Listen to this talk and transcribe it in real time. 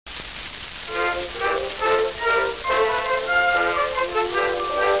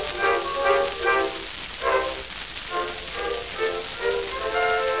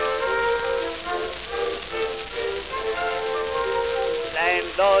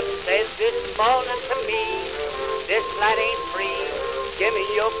landlord says this morning to me, this night ain't free, give me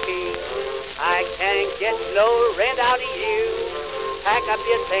your key. I can't get no rent out of you, pack up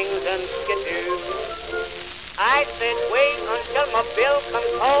your things and skidoo. I said wait until my bill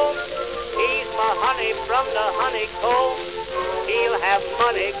comes home, he's my honey from the honeycomb. He'll have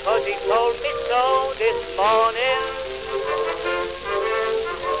money 'cause he told me so this morning.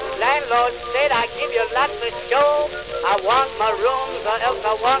 Landlord said I give you lots of show, I want my rooms or else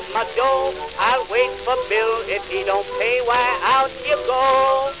I want my dough. I'll wait for Bill, if he don't pay, why out you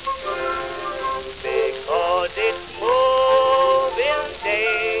go. Because it's moving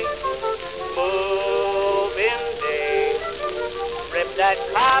day, moving day. Rip that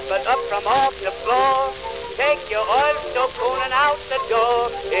carpet up from off the floor, take your oil stove cooning out the door.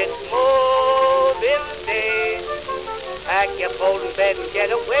 It's moving day. Pack your folding bed and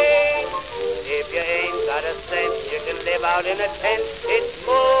get away. If you ain't got a cent, you can live out in a tent. It's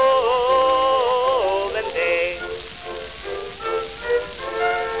moving day.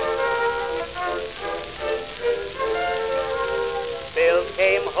 Bill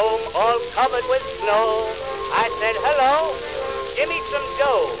came home all covered with snow. I said, hello, give me some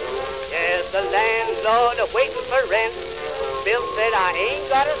dough. There's the landlord waiting for rent. Bill said, I ain't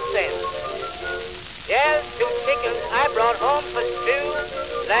got a cent. There's 2 chickens I brought home for stew.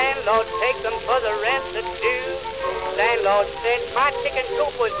 Landlord, take them for the rent to do. Landlord said, my chicken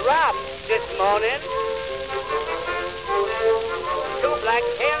coop was robbed this morning. 2 black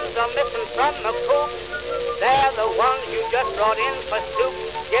hens are missing from the coop. They're the ones you just brought in for soup.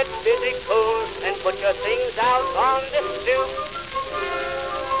 Get busy, Coon, and put your things out on the stoop.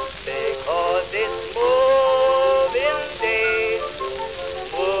 Because it's moving day,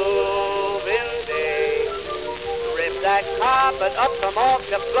 moving day. Rip that carpet up from off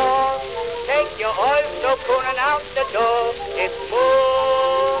the floor, take your oil stove cooning out the door. It's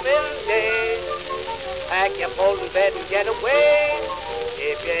moving day. Pack your folding bed and get away.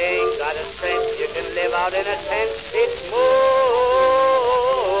 If you ain't got a cent, you can live out in a tent. It's moving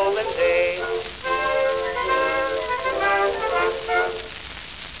day.